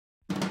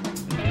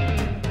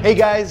Hey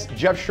guys,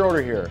 Jeff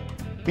Schroeder here.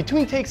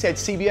 Between Takes at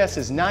CBS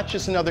is not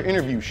just another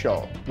interview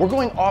show. We're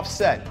going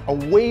offset,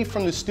 away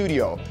from the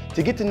studio,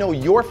 to get to know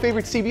your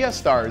favorite CBS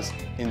stars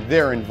in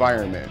their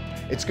environment.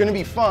 It's gonna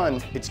be fun,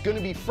 it's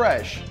gonna be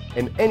fresh,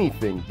 and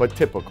anything but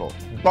typical.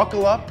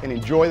 Buckle up and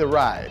enjoy the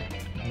ride.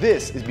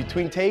 This is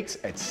Between Takes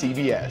at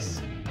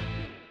CBS.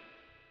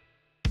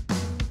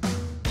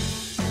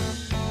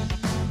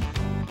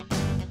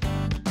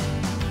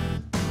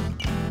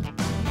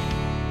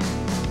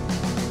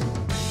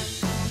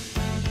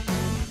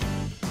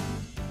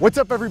 What's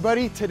up,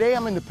 everybody? Today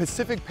I'm in the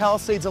Pacific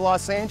Palisades of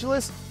Los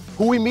Angeles.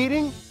 Who we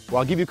meeting? Well,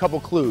 I'll give you a couple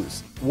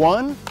clues.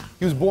 1,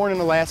 he was born in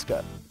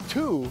Alaska.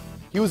 2,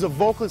 he was a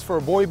vocalist for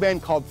a boy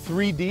band called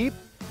 3 Deep.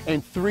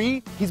 And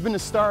 3, he's been the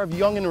star of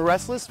Young and the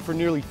Restless for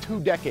nearly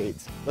 2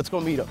 decades. Let's go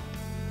meet him.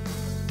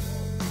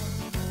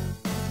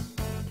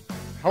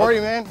 How are you,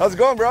 man? How's it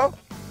going, bro?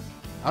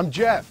 I'm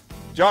Jeff.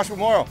 Joshua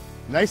Morrow.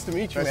 Nice to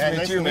meet you, man.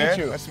 Nice to meet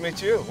you. Nice to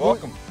meet you.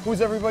 Welcome.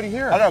 Who's everybody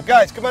here? I don't know.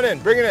 Guys, come on in.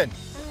 Bring it in.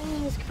 My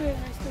name is Crew.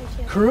 Nice to meet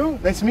you. Crew?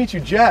 Nice to meet you.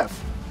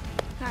 Jeff.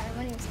 Hi,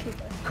 my name is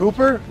Cooper.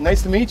 Cooper?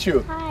 Nice to meet you.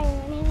 Hi,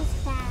 my name is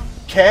Cash.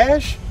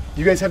 Cash?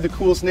 You guys have the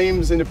coolest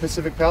names in the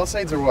Pacific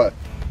Palisades or what?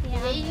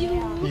 Yeah.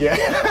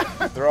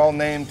 Yeah. They're all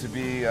named to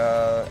be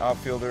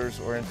outfielders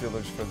or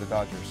infielders for the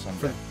Dodgers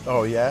someday.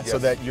 Oh yeah? Yes. So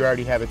that you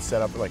already have it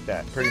set up like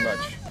that. Pretty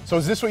much. So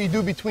is this what you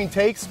do between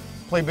takes?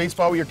 Play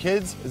baseball with your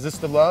kids? Is this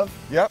the love?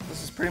 Yep,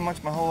 this is pretty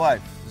much my whole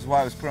life. This is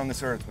why I was put on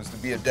this earth, was to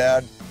be a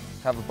dad,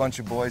 have a bunch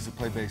of boys that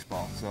play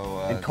baseball. So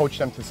And coach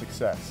them to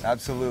success.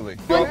 absolutely.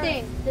 One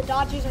thing, the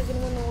Dodgers are going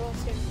to win the World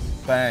Series.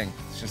 Bang.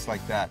 It's just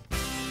like that.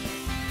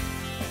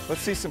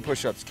 Let's see some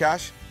push-ups.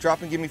 Cash,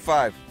 drop and give me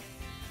 5.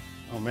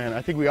 Oh man,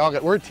 I think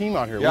we're a team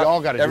out here. Yep. We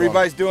all got to do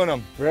Everybody's doing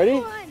them. Ready?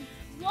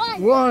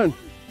 1,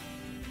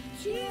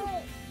 2,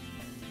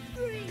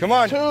 3. Come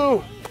on.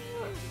 2.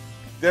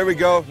 There we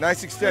go.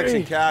 Nice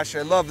extension, 3. Cash.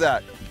 I love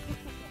that.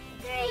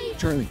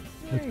 Charlie,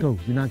 let's go.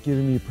 You're not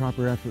giving me a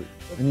proper effort.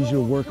 I need you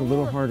to work a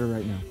little harder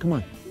right now. Come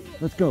on,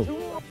 let's go.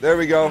 There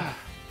we go.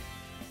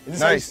 Is this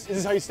Nice. Is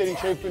this how you stayed in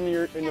shape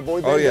in the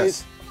boy band Oh, days?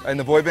 yes. In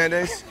the boy band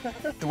days,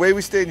 the way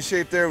we stayed in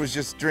shape there was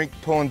just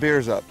pulling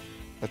beers up.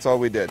 That's all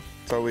we did.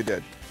 That's all we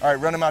did. All right,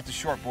 run them out to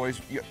short, boys.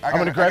 I'm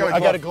going to grab it. I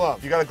got a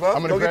glove. You got a glove?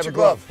 I'm going to Go grab get your a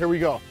glove. glove. Here we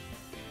go.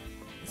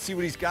 Let's see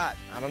what he's got.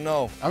 I don't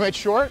know. I'm at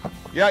short.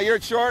 Yeah, you're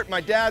at short.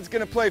 My dad's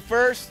going to play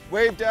first.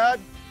 Wave, Dad.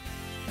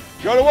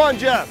 Go to 1,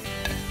 Jeff.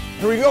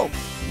 Here we go.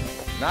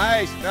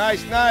 Nice,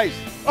 nice, nice.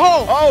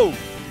 Oh! Oh,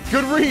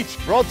 Good reach.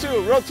 roll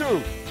 2, roll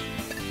 2.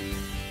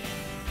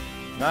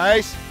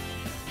 Nice.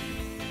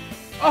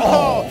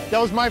 Oh! That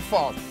was my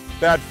fault.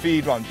 Bad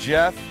feed on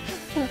Jeff.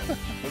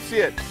 Let's see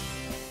it.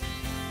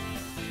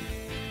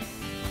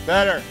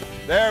 Better.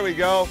 There we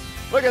go.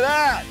 Look at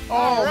that. Oh,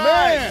 All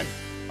right. man.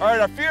 All right,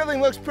 our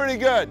fielding looks pretty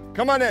good.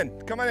 Come on in.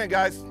 Come on in,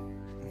 guys.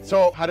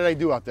 So, how did I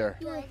do out there?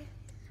 Good.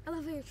 I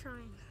love how you're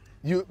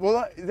trying.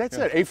 Well, that's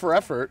it. A for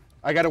effort.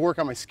 I got to work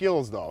on my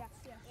skills, though.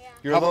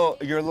 You're a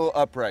little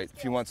upright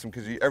if you want some,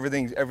 because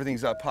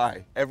everything's up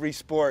high. Every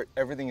sport,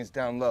 everything is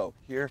down low.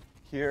 Here,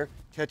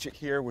 catch it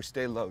here. We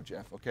stay low,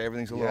 Jeff. Okay,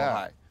 everything's a little Yeah.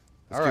 high.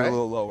 Let's All do right. a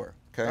little lower.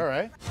 Okay. All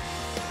right.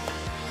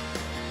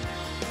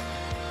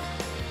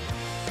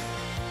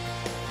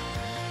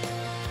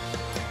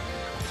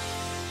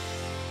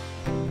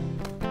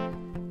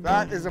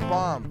 That is a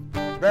bomb.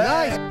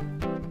 Nice.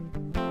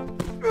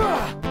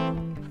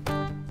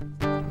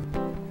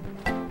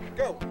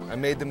 Go. I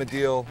made them a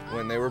deal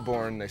when they were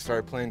born. They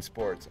started playing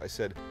sports. I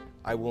said,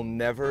 I will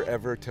never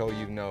ever tell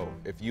you no.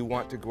 If you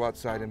want to go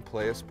outside and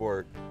play a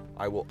sport,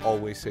 I will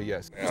always say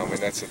yes. I mean,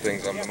 that's the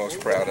things I'm the most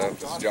proud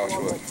of is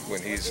Joshua.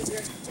 When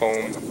he's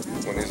home,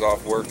 when he's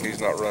off work, he's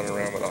not running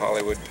around with the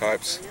Hollywood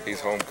types. He's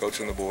home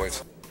coaching the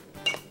boys.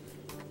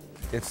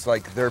 It's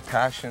like their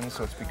passion,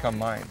 so it's become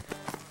mine.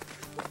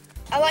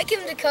 I like him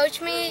to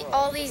coach me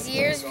all these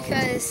years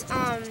because,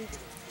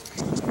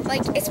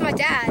 like, it's my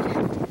dad.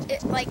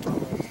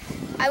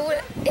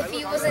 If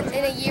he wasn't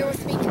in a year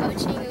with me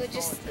coaching, it would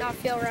just not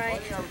feel right.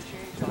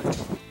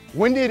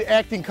 When did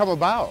acting come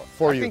about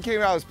for you? Acting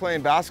came out, I was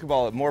playing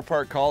basketball at Moore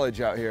Park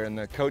College out here, and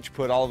the coach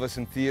put all of us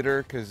in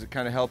theater because it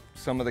kind of helped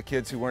some of the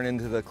kids who weren't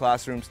into the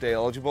classroom stay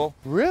eligible.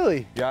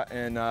 Really? Yeah,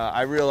 and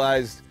I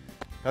realized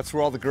that's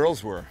where all the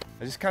girls were.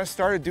 I just kind of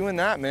started doing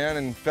that, man,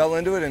 and fell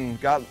into it and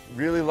got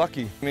really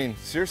lucky. I mean,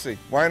 seriously,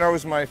 Y&R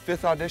was my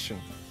 5th audition.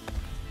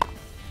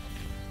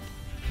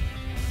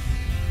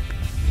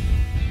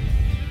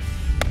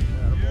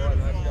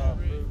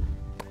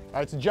 All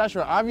right, so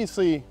Joshua,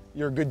 obviously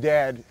you're a good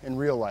dad in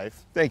real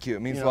life. Thank you, it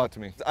means You a know- lot to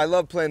me. I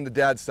love playing the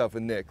dad stuff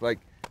with Nick. Like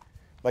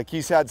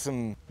he's had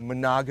some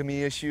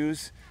monogamy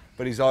issues,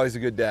 but he's always a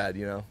good dad,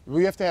 you know?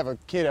 We have to have a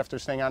kid after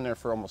staying on there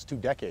for almost 2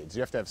 decades.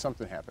 You have to have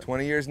something happen.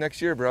 20 years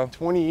next year, bro.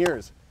 20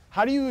 years.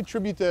 How do you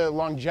attribute the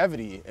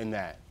longevity in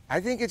that?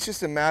 I think it's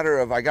just a matter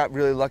of, I got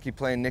really lucky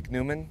playing Nick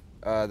Newman.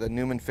 The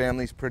Newman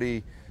family's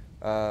pretty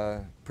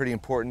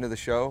important to the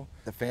show.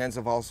 The fans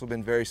have also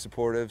been very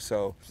supportive,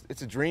 so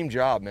it's a dream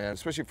job, man,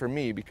 especially for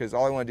me, because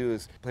all I want to do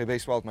is play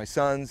baseball with my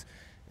sons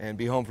and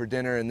be home for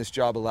dinner, and this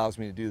job allows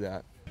me to do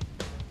that.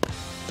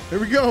 Here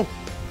we go.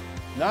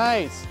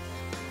 Nice.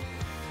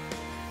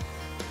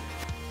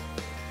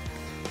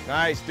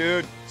 Nice,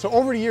 dude. So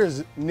over the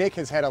years, Nick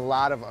has had a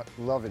lot of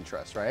love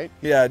interests, right?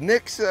 Yeah,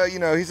 Nick's, you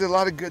know, he's a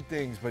lot of good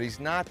things, but he's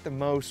not the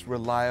most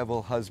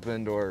reliable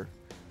husband or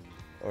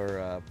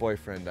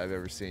boyfriend I've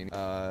ever seen.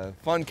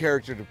 Fun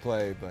character to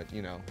play, but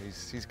you know,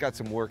 he's got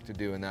some work to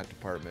do in that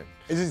department.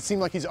 Does it seem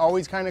like he's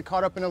always kind of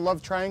caught up in a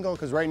love triangle?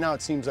 Because right now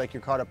it seems like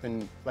you're caught up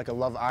in like a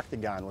love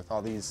octagon with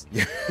all these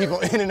people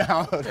in and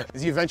out.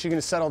 Is he eventually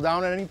going to settle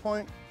down at any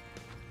point?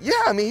 Yeah,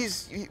 I mean,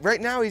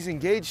 right now he's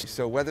engaged,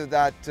 so whether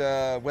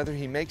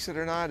he makes it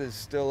or not is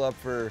still up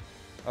for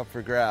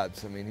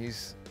grabs. I mean,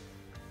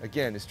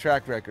 again, his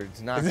track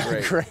record's not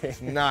great.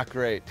 It's not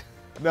great.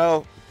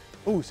 No.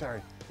 Oh,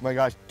 sorry. Oh my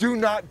gosh,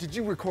 did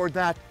you record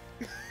that?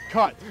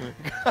 Cut.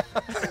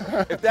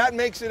 If that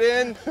makes it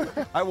in,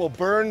 I will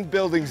burn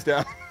buildings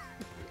down.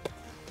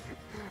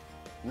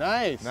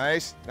 Nice.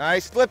 Nice,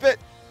 nice, flip it.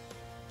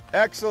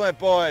 Excellent,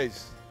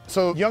 boys.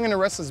 So Young and the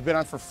Restless has been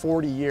on for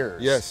 40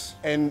 years. Yes.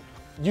 And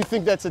you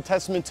think that's a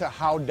testament to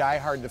how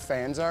diehard the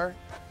fans are?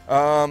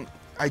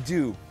 I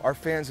do. Our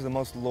fans are the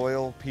most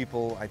loyal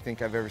people I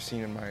think I've ever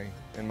seen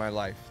in my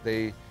life.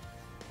 They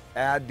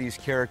add these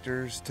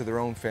characters to their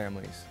own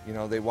families. You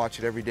know, they watch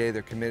it every day,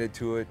 they're committed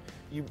to it.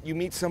 You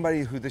meet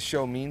somebody who this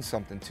show means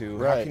something to,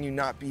 right. How can you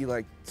not be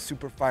like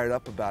super fired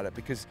up about it?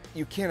 Because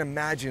you can't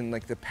imagine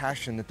like the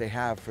passion that they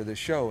have for this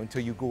show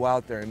until you go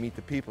out there and meet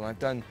the people. I've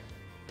done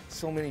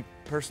so many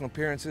personal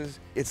appearances,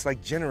 it's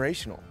like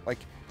generational. Like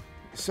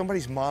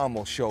somebody's mom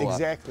will show up.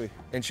 Exactly.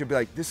 And she'll be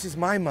like, this is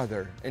my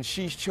mother, and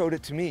she showed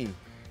it to me.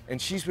 And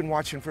she's been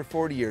watching for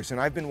 40 years, and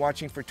I've been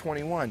watching for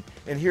 21.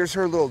 And here's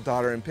her little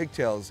daughter in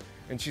pigtails.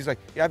 And she's like,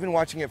 yeah, I've been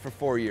watching it for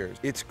 4 years.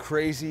 It's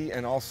crazy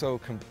and also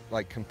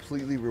like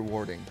completely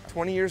rewarding.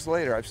 20 years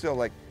later, I'm still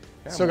like,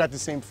 yeah, Still got the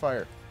same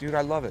fire. Dude,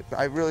 I love it.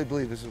 I really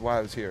believe this is why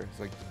I was here. It's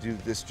like to do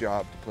this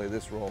job, to play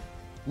this role.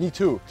 Me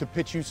too, to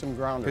pitch you some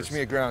grounders. Pitch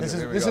me a grounder.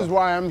 This is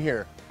why I'm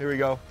here. Here we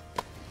go.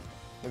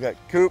 Look at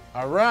Coop.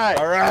 All right.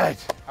 All right.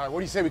 All right, what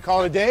do you say, we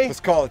call it a day? Let's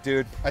call it,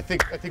 dude. I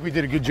think we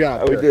did a good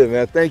job. Oh, we did,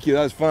 man. Thank you,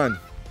 that was fun.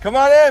 Come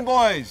on in,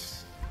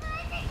 boys.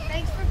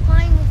 Thanks for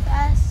playing with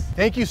us.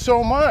 Thank you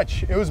so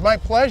much. It was my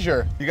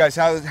pleasure. You guys,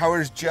 how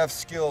is Jeff's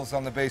skills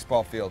on the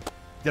baseball field?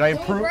 Did I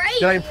improve?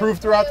 Did I improve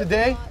throughout the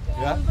day?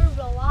 Yeah. Improved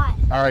a lot.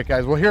 All right,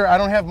 guys. Well, here, I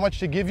don't have much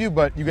to give you,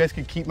 but you guys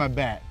can keep my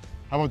bat.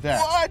 How about that?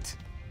 What?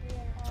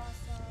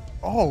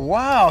 Oh,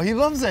 wow. He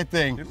loves that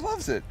thing. He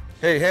loves it.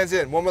 Hey, hands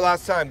in. One more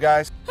last time,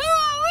 guys. Who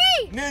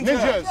are we?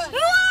 Ninjas. Who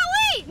are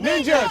we?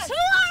 Ninjas. Who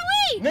are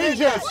we?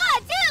 Ninjas. 1,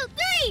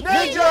 2, 3.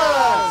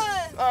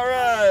 Ninjas! All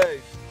right.